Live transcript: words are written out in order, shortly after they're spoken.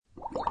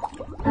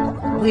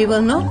We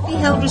will not be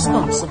held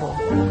responsible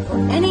for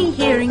any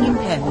hearing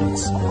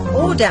impairments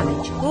or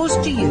damage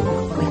caused to you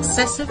from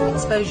excessive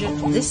exposure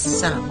to this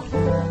sound.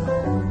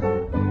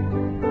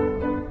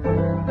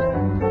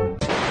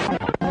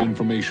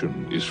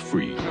 Information is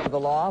free. The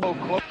law.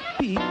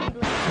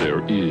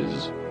 There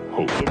is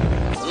hope.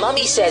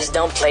 Mommy says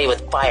don't play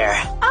with fire.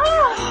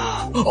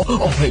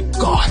 Oh my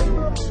God.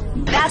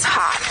 That's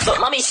hot. But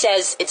Mommy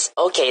says it's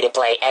okay to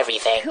play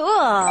everything.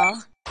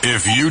 Cool.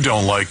 If you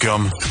don't like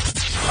them,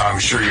 I'm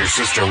sure your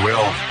sister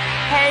will.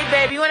 Hey,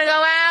 baby, you want to go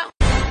out?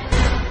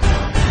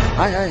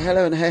 Hi,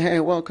 hello, and hey,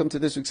 welcome to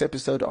this week's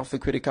episode of the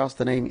Kwirirayi.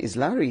 The name is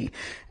Larry,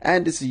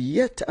 and it's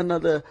yet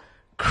another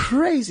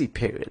crazy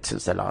period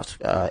since the last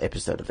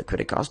episode of the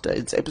Kwirirayi.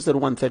 It's episode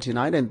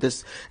 139, and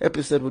this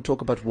episode will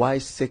talk about why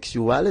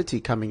sexuality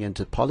coming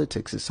into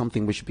politics is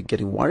something we should be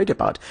getting worried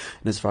about,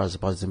 and as far as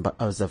our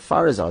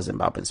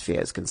Zimbabwean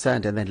sphere is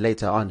concerned. And then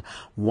later on,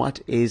 what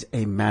is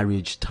a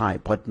marriage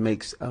type? What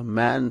makes a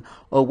man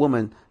or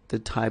woman the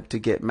type to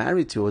get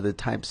married to, or the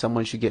type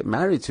someone should get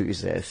married to?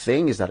 Is there a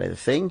thing? Is that a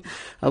thing?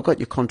 I've got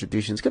your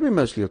contributions. It's going to be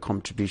mostly your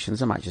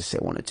contributions. I might just say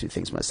one or two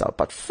things myself.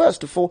 But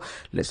first of all,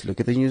 let's look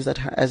at the news that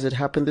as it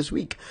happened this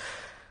week.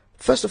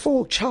 First of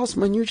all, Charles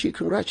Manucci,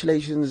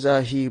 congratulations.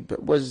 He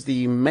was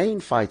the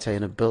main fighter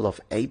in a bill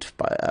of 8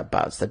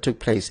 bouts that took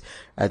place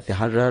at the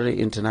Harare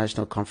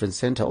International Conference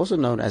Center, also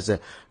known as the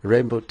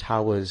Rainbow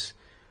Towers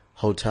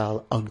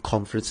Hotel and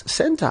Conference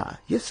Center.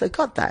 Yes, I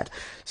got that.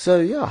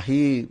 So yeah,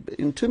 he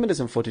in 2 minutes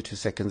and 42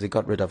 seconds he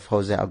got rid of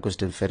Jose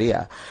Agustin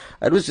Ferreira.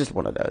 It was just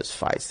one of those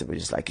fights that was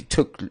just like it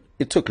took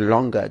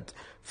longer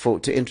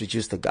to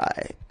introduce the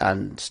guy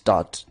and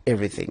start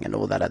everything and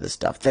all that other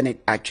stuff than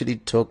it actually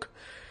took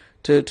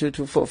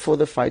for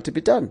the fight to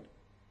be done.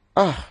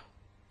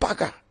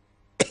 Bugger.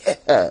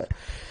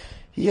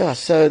 Yeah,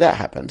 so that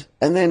happened.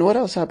 And then what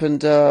else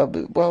happened?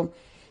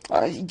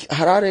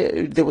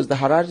 Harare, there was the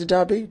Harare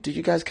derby. Did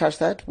you guys catch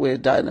that? Where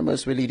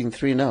Dynamos were leading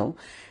 3-0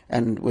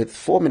 and with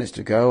 4 minutes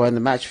to go, and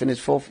the match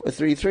finished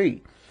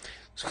 3-3.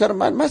 So kind of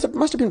must have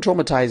been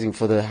traumatizing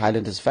for the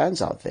Highlanders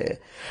fans out there.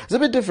 It's a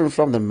bit different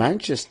from the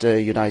Manchester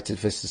United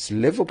versus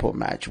Liverpool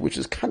match, which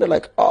was kind of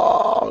like,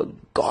 oh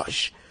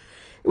gosh,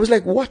 it was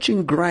like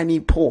watching granny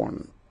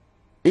porn.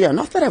 Yeah,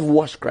 not that I've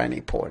watched granny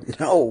porn,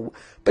 no,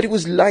 but it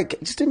was like,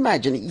 just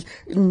imagine,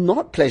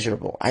 not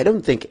pleasurable. I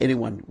don't think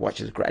anyone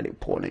watches granny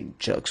porn and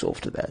jerks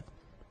off to that.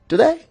 Do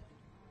they?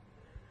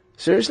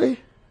 Seriously?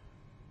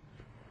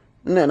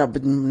 No,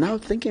 but now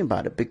thinking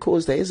about it,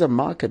 because there is a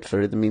market for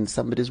it, it means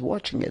somebody's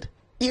watching it.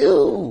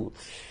 Ew!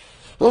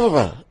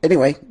 Oh,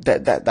 anyway,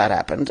 that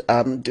happened.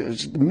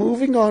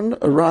 Moving on,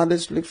 rather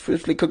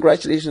swiftly,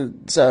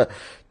 congratulations to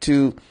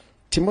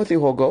Timothy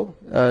Hogo,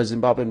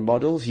 Zimbabwean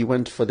model. He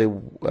went for the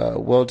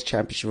World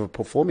Championship of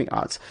Performing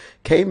Arts,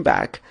 came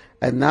back,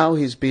 and now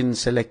he's been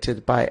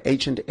selected by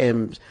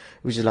H&M,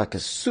 which is like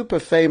a super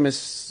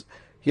famous,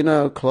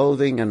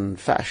 clothing and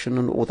fashion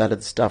and all that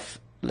other stuff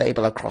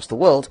label across the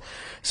world.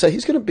 So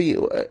he's going to be,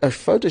 a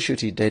photo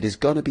shoot he did is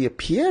going to be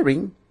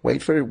appearing,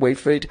 wait for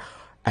it,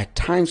 at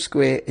Times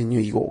Square in New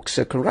York.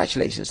 So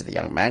congratulations to the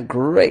young man.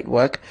 Great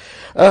work.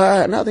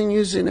 Another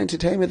news in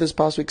entertainment this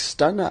past week.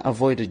 Stunner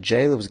avoided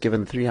jail. He was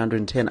given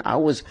 310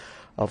 hours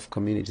of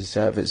community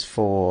service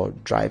for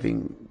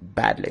driving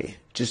badly,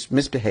 just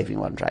misbehaving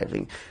while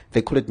driving.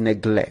 They call it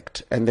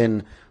neglect. And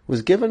then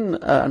was given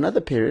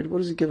another period. What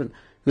was he given?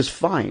 He was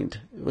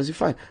fined. Was he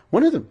fined?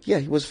 One of them, yeah,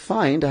 he was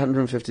fined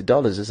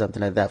 $150 or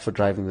something like that for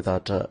driving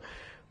without a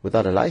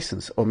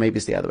license, or maybe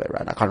it's the other way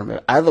around. I can't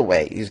remember. Either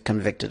way, he's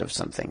convicted of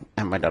something,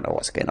 and I don't know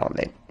what's going on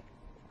there.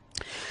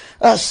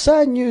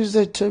 Sad news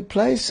that took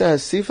place.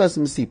 Sifas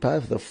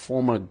Msipa, the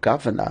former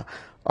governor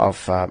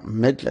of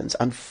Midlands,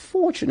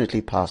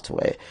 unfortunately passed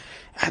away.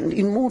 And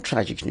in more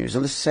tragic news,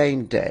 on the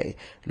same day,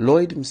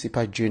 Lloyd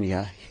Msipa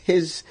Jr.,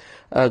 his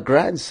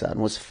grandson,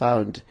 was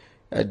found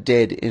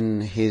dead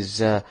in his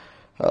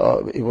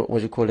what do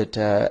you call it,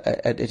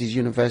 at his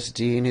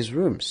university in his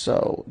room.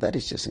 So that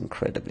is just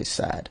incredibly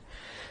sad.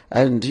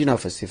 And,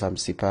 for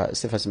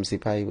Sifas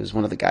Msipa, he was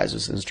one of the guys who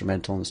was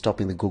instrumental in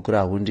stopping the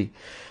Gugura Hundi,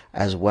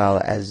 as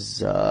well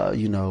as,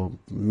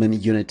 Mini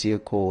Unity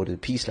Accord, a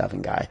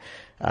peace-loving guy.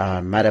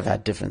 Might have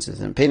had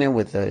differences in opinion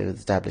with the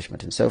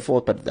establishment and so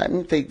forth, but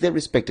they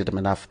respected him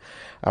enough,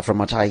 from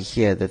what I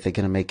hear, that they're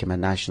going to make him a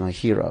national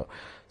hero.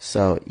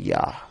 So,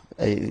 yeah,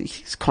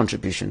 his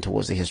contribution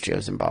towards the history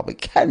of Zimbabwe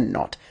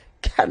cannot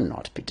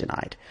be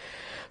denied.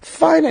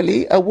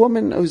 Finally, a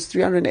woman who was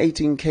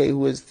 318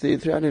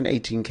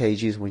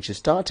 kgs when she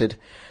started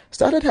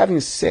having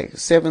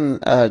sex 7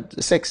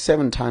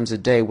 times a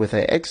day with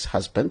her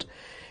ex-husband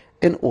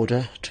in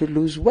order to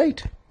lose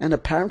weight. And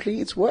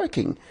apparently it's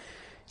working.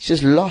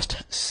 She's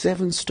lost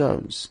 7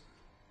 stones.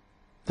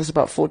 That's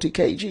about 40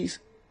 kgs.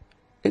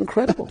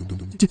 Incredible.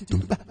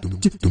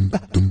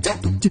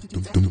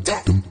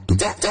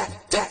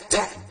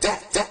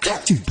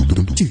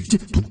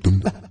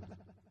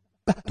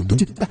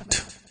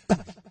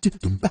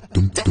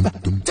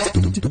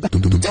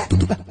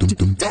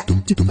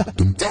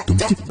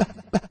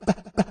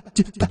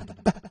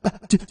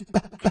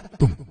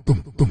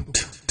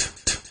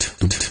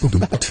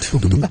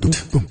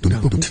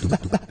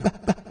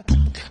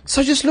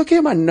 So just looking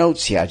at my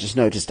notes here, I just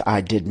noticed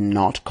I did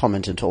not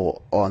comment at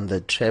all on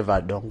the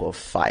Trevor Dongo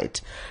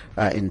fight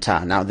in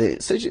town. Now,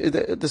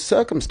 the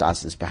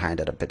circumstances behind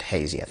it are a bit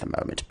hazy at the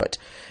moment, but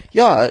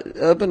yeah,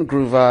 urban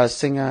groover,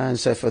 singer, and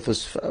so forth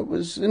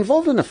was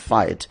involved in a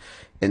fight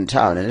in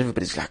town, and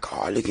everybody's like,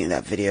 oh, looking at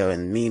that video,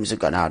 and memes have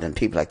gone out, and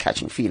people are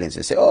catching feelings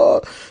and say, oh,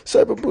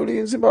 cyberbullying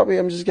in Zimbabwe.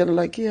 I'm just getting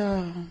like,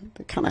 yeah,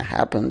 that kind of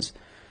happens.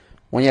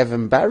 When you have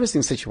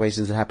embarrassing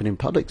situations that happen in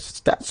public,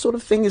 that sort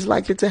of thing is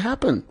likely to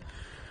happen.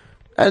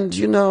 And,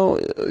 you know,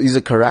 he's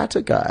a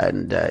karate guy,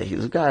 and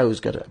he's a guy who's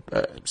got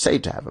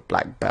said to have a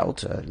black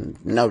belt, and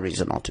no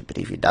reason not to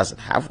believe he doesn't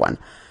have one.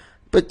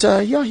 But,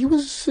 yeah, he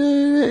was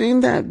in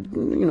that,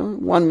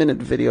 1 minute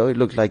video. It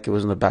looked like he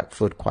was on the back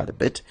foot quite a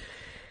bit.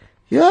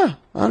 Yeah,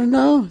 I don't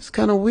know. It's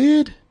kind of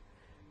weird.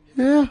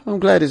 Yeah, I'm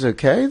glad he's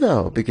okay,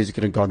 though, because he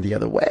could have gone the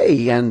other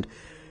way, and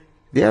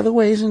the other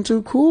way isn't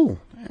too cool.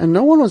 And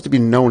no one wants to be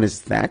known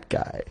as that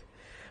guy.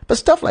 But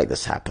stuff like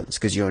this happens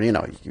because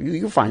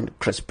you find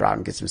Chris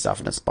Brown gets himself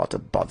in a spot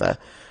of bother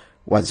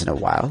once in a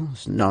while.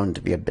 He's known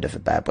to be a bit of a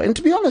bad boy. And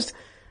to be honest,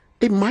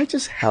 it might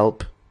just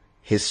help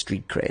his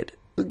street cred.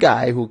 The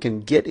guy who can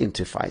get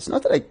into fights.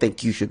 Not that I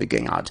think you should be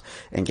going out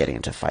and getting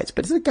into fights,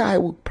 but it's a guy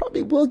who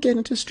probably will get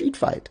into a street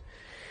fight.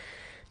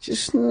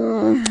 Just,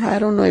 I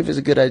don't know if it's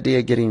a good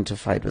idea getting into a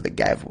fight with a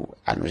guy who,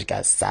 which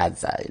guy's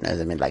sadza, you know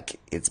what I mean? Like,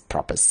 it's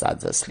proper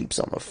sadza, sleeps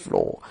on the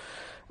floor.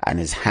 And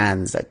his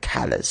hands are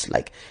callous.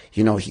 Like,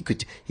 he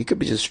could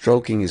be just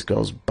stroking his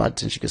girl's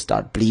butt and she could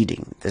start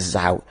bleeding. This is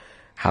how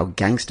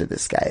gangster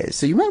this guy is.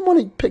 So you might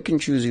want to pick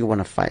and choose who you want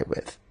to fight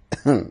with.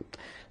 So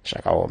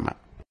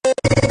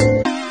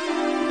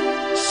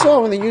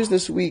in the news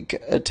this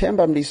week,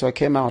 Themba Mliswa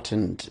came out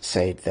and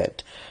said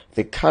that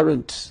the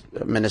current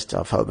Minister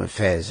of Home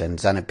Affairs and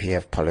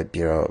ZANU-PF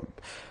Politburo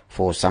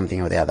for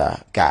something or the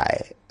other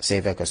guy,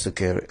 Xavier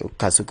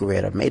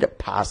Kasukuwere, made a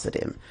pass at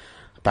him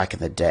back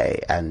in the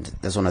day, and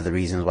that's one of the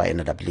reasons why I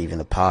ended up leaving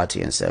the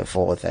party and so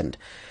forth. And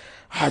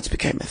it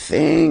became a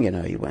thing.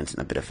 He went in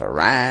a bit of a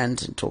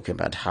rant and talking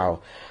about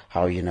how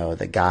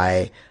the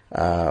guy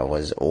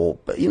was all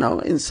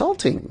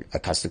insulting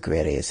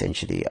Kasukuwere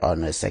essentially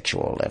on a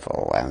sexual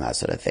level and that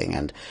sort of thing.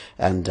 And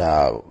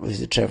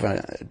was it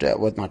Trevor?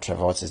 Not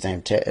Trevor. What's his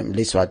name?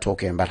 Mliswa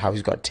talking about how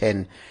he's got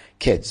 10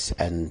 kids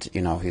and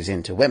he's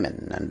into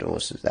women and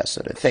also that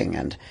sort of thing.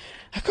 And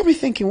I got me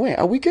thinking, wait,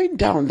 are we going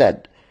down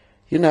that?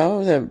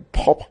 The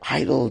pop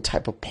idol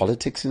type of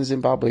politics in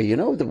Zimbabwe,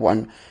 the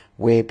one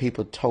where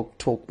people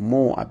talk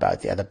more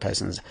about the other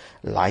person's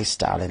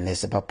lifestyle and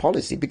less about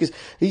policy. Because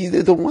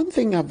the one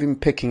thing I've been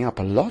picking up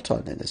a lot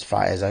on in this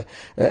fight,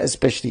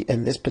 especially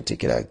in this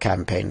particular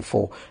campaign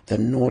for the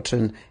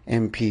Norton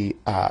MP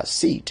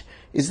seat,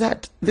 is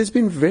that there's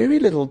been very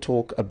little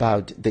talk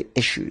about the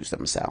issues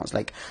themselves.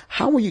 Like,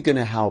 how are you going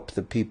to help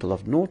the people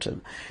of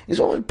Norton? It's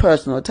all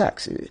personal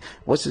attacks.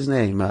 What's his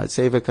name?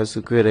 Xavier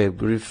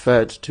Kasukuwere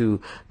referred to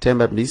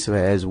Themba Mliswa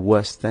as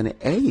worse than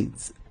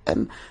AIDS.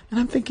 And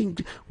I'm thinking,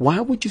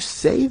 why would you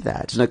say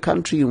that in a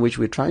country in which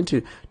we're trying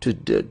to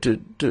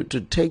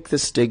take the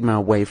stigma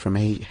away from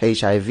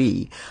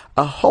HIV?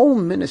 A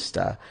home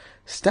minister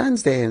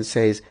stands there and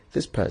says,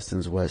 this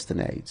person's worse than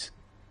AIDS.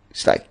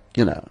 It's like,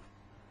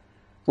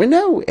 we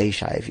know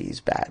HIV is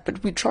bad,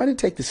 but we try to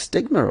take the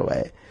stigma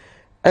away.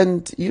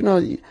 And,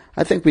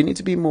 I think we need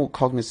to be more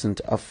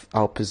cognizant of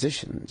our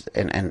positions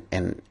in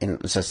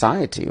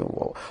society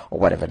or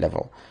whatever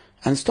level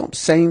and stop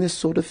saying this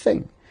sort of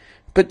thing.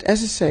 But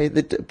as I say,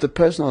 the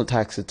personal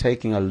attacks are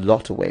taking a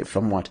lot away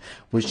from what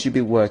we should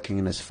be working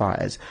in as far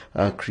as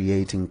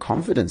creating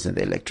confidence in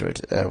the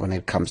electorate when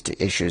it comes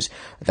to issues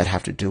that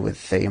have to do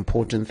with the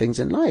important things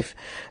in life.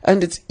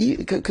 And it's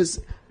because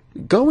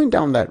going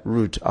down that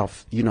route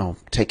of,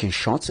 taking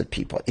shots at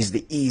people is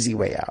the easy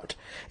way out.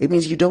 It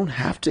means you don't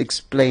have to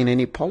explain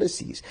any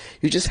policies.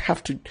 You just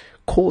have to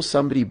call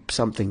somebody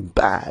something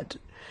bad.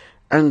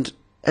 And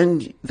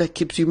that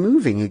keeps you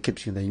moving. It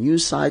keeps you in the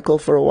news cycle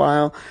for a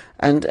while.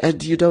 And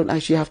you don't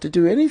actually have to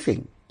do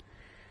anything.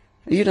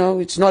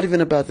 It's not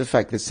even about the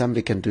fact that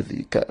somebody can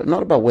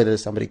not about whether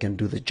somebody can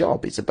do the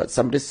job. It's about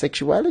somebody's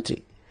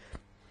sexuality.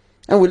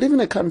 And we live in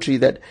a country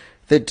that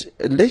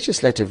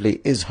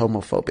legislatively is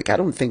homophobic. I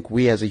don't think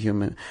we as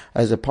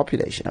a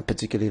population are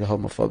particularly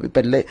homophobic,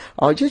 but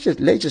our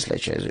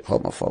legislature is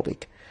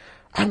homophobic.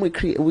 And we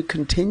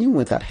continue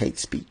with that hate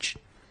speech,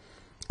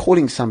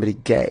 calling somebody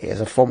gay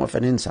as a form of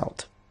an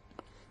insult.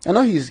 I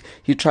know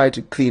he tried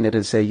to clean it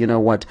and say, you know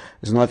what,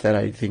 it's not that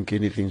I think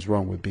anything's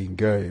wrong with being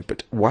gay,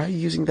 but why are you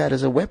using that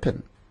as a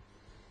weapon?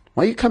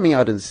 Why are you coming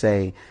out and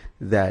saying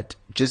that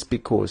just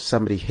because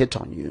somebody hit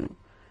on you,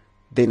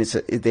 then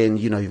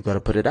you've got to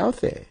put it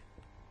out there?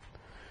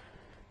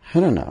 I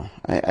don't know.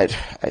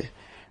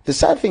 The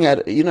sad thing,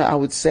 I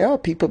would say our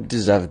people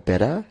deserve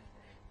better,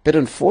 but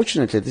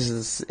unfortunately, this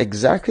is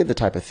exactly the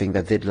type of thing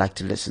that they'd like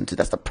to listen to.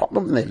 That's the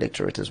problem in the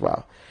electorate as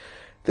well.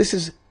 This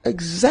is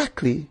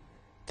exactly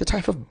the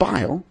type of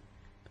bile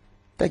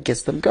that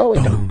gets them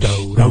going.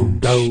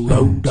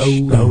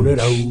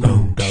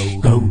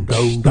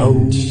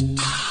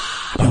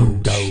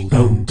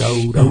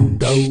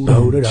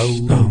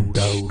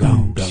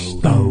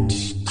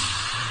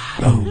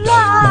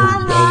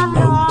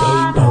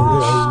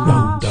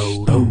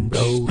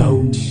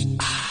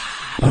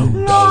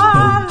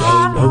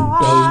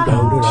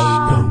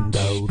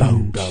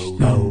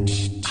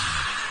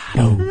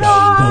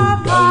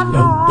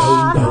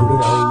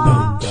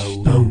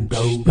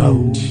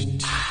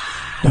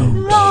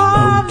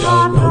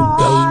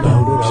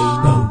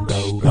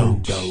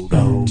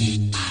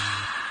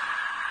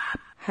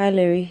 Hi,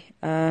 Larry.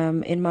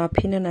 In my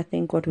opinion, I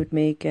think what would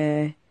make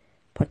a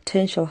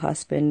potential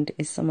husband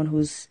is someone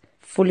who's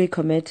fully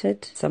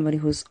committed, somebody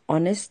who's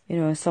honest,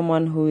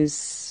 someone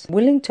who's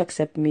willing to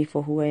accept me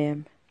for who I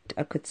am.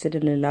 I could sit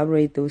and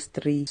elaborate those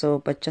three.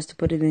 But just to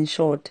put it in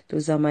short,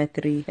 those are my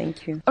three.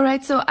 Thank you. All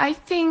right. So I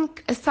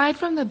think aside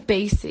from the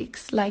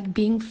basics, like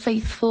being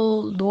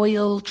faithful,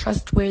 loyal,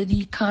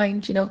 trustworthy,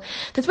 kind,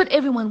 that's what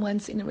everyone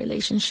wants in a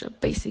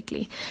relationship,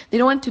 basically. They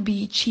don't want to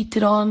be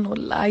cheated on or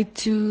lied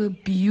to,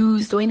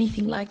 abused or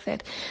anything like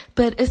that.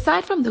 But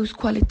aside from those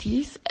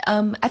qualities,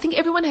 I think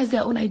everyone has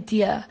their own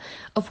idea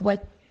of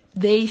what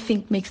they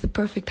think makes the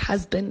perfect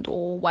husband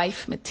or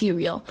wife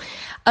material.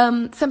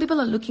 Some people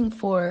are looking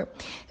for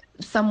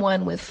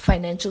someone with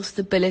financial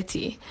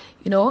stability,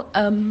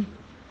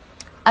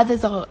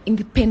 others are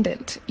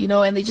independent,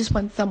 and they just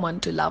want someone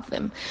to love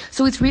them.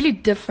 So it's really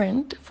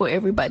different for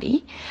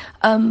everybody.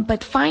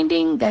 But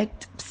finding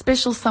that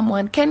special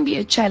someone can be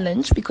a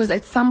challenge because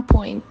at some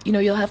point,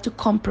 you'll have to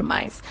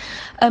compromise.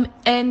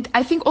 And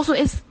I think also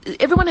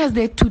everyone has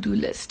their to-do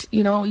list.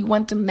 You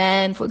want a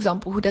man, for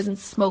example, who doesn't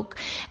smoke.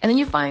 And then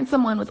you find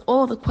someone with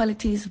all the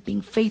qualities of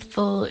being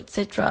faithful,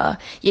 etc.,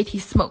 yet he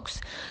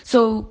smokes.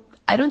 So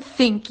I don't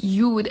think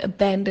you would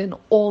abandon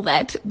all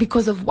that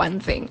because of one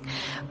thing.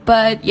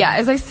 But yeah,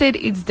 as I said,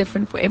 it's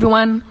different for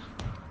everyone.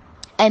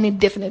 And it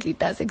definitely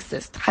does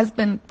exist.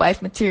 Husband,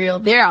 wife material,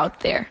 they're out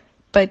there.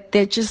 But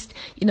they're just,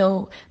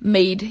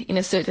 made in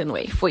a certain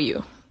way for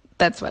you.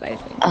 That's what I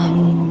think.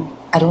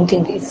 I don't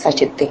think there's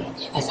such a thing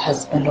as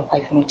husband or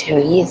wife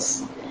material.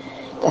 Yes,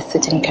 there are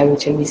certain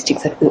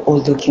characteristics that we're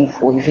all looking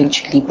for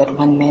eventually. But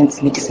one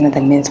man's meat is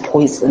another man's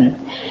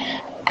poison.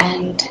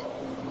 And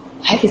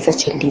having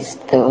such a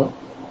list, though,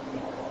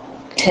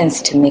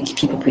 tends to make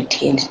people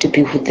pretend to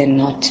be who they're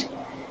not.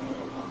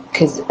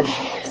 Because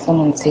if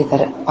someone says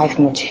that a wife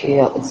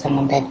material is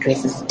someone that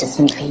dresses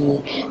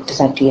decently, does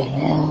not do your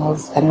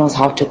nails, that knows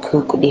how to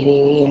cook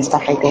and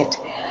stuff like that,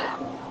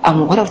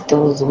 what of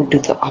those who do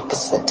the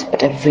opposite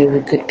but are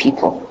very good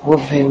people, who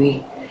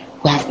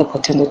have the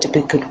potential to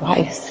be good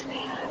wives?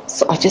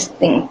 So I just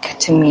think,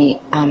 to me,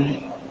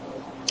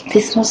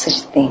 there's no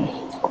such thing.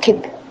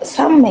 Okay,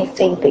 some may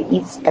say there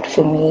is, but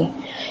for me,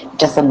 it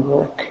doesn't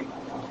work.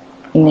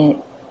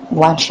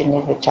 One should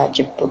never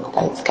judge a book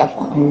by its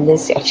cover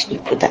unless you actually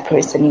put that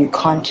person. You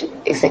can't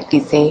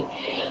exactly say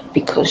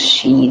because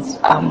she's,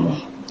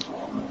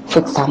 for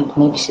example,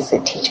 maybe she's a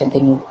teacher, and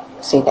then you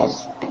say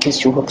that because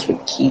she works with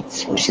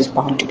kids, so she's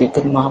bound to be a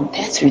good mom.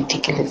 That's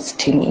ridiculous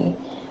to me,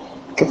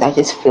 because I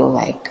just feel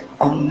like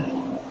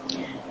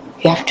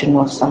you have to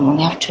know someone,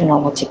 you have to know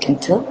what you can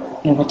do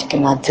and what you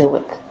cannot deal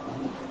with.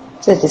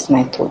 So that's just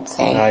my thoughts.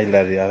 Hi,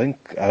 Larry. I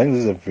think this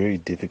is a very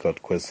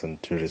difficult question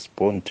to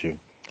respond to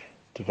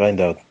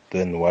find out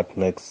then what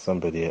makes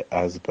somebody a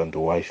husband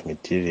or wife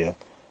material,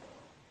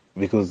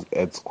 because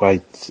it's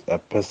quite a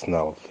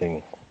personal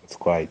thing.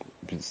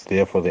 It's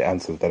therefore the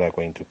answers that are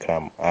going to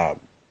come are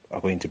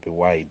going to be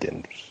wide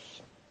and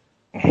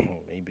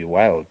maybe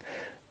wild.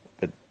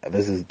 But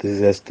this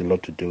has a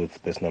lot to do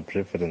with personal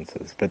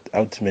preferences. But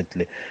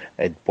ultimately,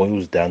 it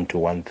boils down to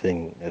one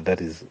thing, that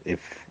is,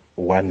 if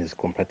one is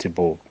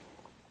compatible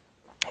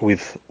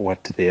with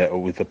with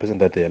the person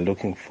that they are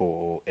looking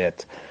for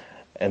at.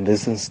 In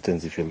this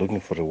instance, if you're looking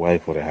for a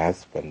wife or a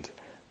husband,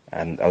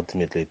 and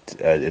ultimately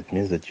it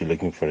means that you're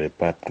looking for a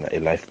partner, a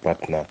life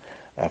partner,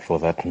 for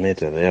that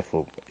matter.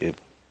 Therefore,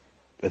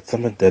 it's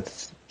someone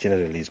that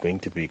generally is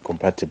going to be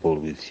compatible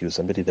with you,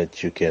 somebody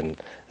that you can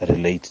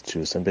relate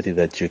to, somebody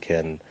that you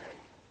can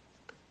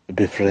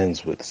be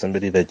friends with,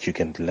 somebody that you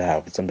can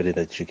love, somebody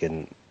that you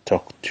can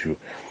talk to,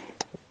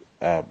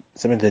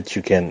 somebody that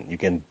you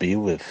can be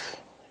with,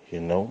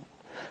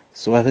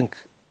 So I think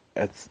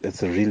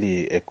it's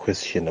really a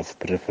question of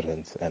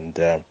preference, and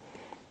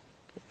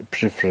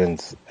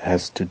preference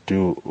has to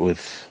do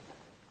with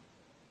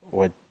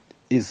what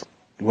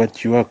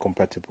you are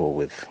compatible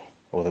with,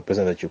 or the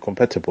person that you're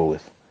compatible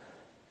with.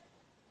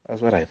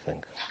 That's what I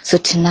think. So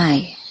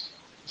tonight,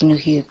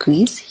 he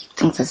agrees. He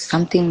thinks there's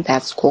something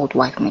that's called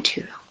wife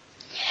material.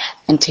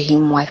 And to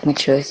him, wife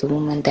material is a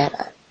woman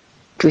that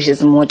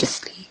dresses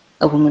modestly,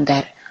 a woman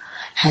that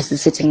has a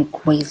certain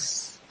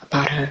grace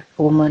about her,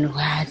 a woman who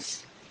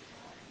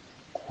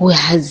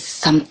has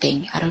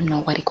something, I don't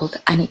know what he calls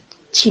it,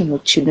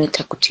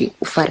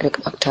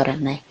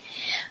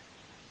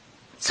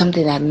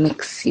 something that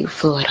makes you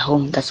feel at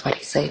home. That's what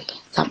he said.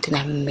 Something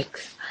that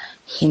makes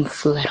him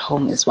feel at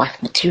home is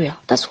wife material.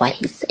 That's why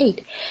he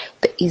said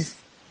there is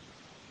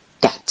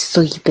that.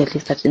 So he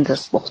believes that in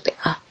this world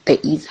there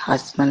is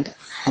husband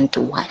and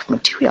wife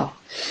material.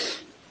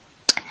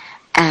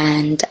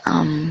 And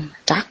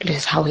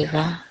Douglas,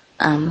 however,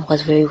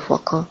 was very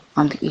vocal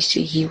on the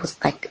issue. He was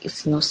like,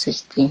 it's no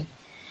such thing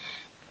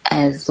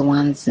as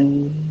one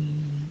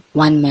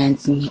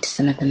man's meat is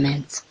another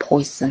man's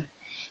poison.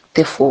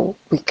 Therefore,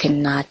 we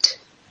cannot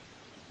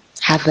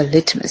have a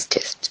litmus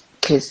test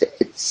because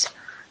it's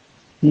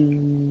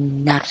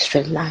not a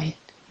straight line.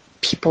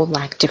 People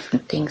like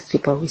different things.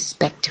 People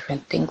respect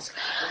different things.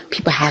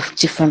 People have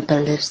different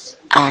beliefs,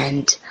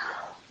 and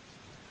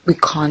we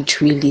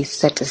can't really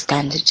set a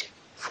standard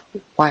for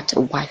what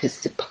a wife is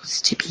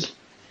supposed to be.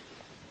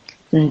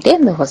 And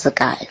then there was a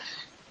guy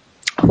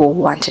who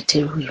wanted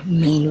to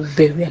remain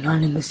very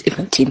anonymous,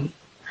 even to me.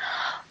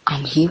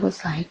 He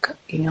was like,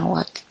 you know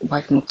what,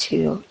 wife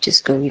material,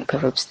 just go read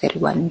Proverbs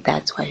 31,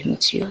 that's wife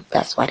material,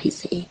 that's what he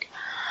said.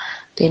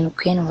 Then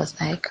Queen was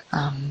like,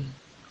 there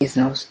is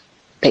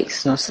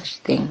no such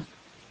thing.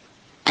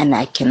 And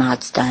I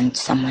cannot stand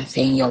someone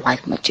saying you're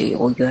wife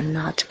material or you're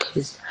not,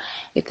 because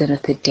at the end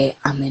of the day,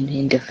 I'm an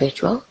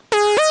individual.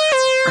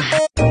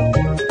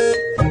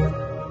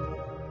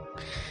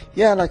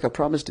 Yeah, like I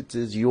promised, it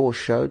is your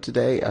show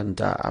today,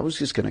 and I was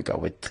just going to go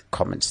with the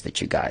comments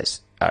that you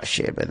guys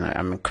shared, but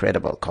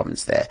incredible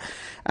comments there.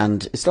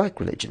 And it's like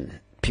religion.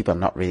 People are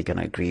not really going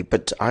to agree,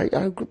 but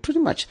I pretty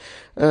much,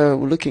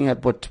 looking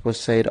at what was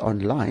said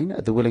online,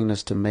 the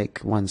willingness to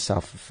make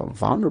oneself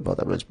vulnerable,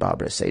 that was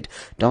Barbara said.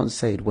 Don't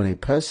say it when a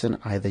person,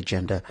 either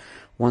gender,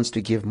 wants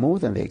to give more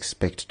than they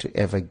expect to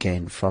ever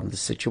gain from the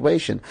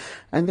situation.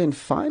 And then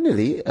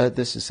finally,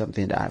 this is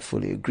something that I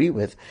fully agree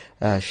with.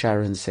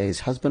 Sharon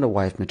says, husband or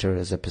wife material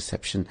is a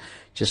perception,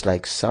 just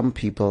like some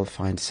people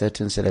find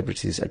certain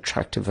celebrities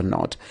attractive or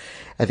not.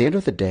 At the end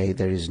of the day,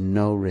 there is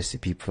no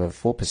recipe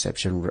for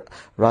perception,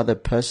 rather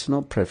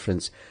personal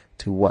preference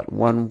to what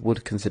one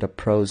would consider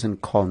pros and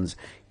cons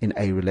in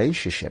a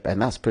relationship.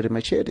 And that's pretty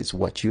much it. It's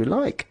what you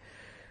like.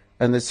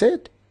 And that's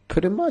it,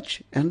 pretty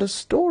much. End of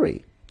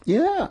story.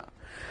 Yeah.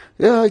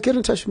 Get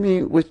in touch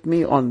with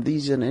me on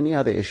these and any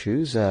other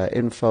issues.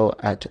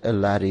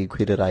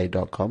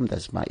 info@kwirirayi.com.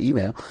 That's my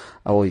email.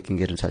 Or you can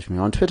get in touch with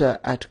me on Twitter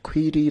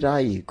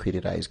 @Kwirirayi.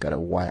 Kwirirayi's got a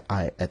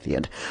Y-I at the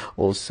end.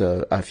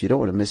 Also, if you don't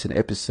want to miss an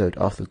episode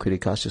of the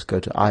Kwiricast, just go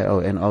to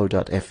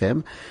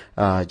iono.fm.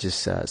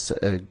 Just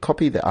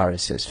copy the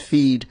RSS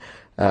feed.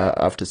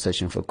 After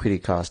searching for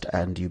Kwiricast,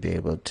 and you'll be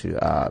able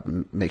to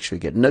make sure you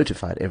get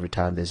notified every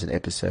time there's an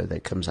episode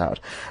that comes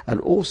out.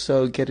 And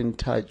also get in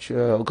touch,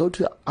 go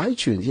to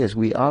iTunes. Yes,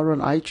 we are on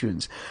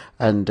iTunes,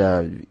 and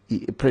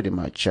pretty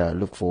much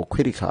look for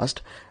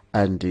Kwiricast,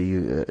 and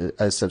you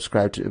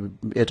subscribe to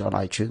it on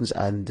iTunes,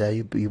 and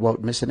you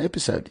won't miss an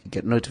episode. You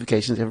get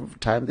notifications every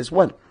time there's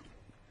one.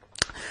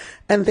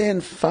 And then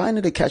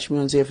finally catch me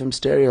on ZFM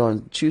Stereo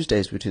on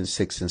Tuesdays between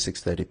 6 and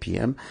 6:30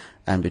 p.m.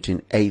 and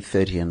between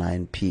 8:30 and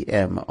 9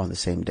 p.m. on the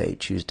same day,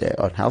 Tuesday,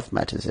 on Health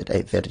Matters at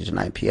 8:30 to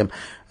 9 p.m.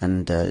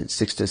 and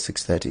 6 to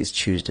 6:30 is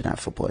Tuesday Night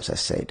Football, as I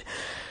said.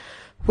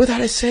 With that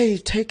I say,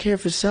 take care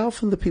of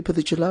yourself and the people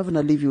that you love, and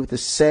I leave you with the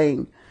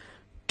saying,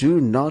 do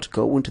not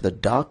go into the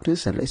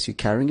darkness unless you're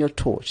carrying your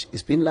torch.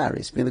 It's been Larry,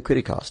 it's been the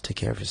Kwiricast. Take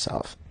care of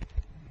yourself.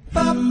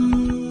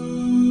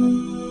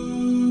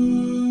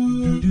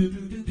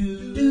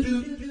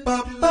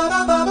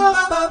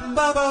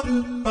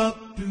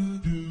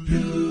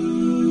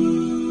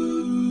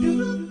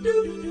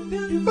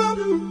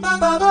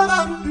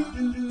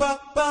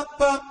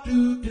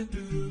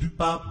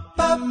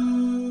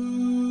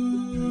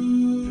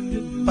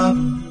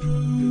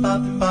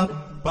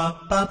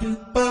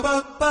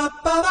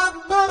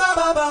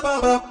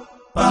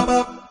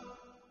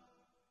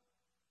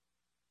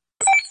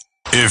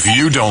 If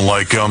you don't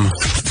like them,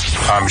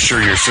 I'm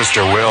sure your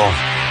sister will.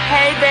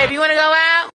 Hey, baby, you wanna go out?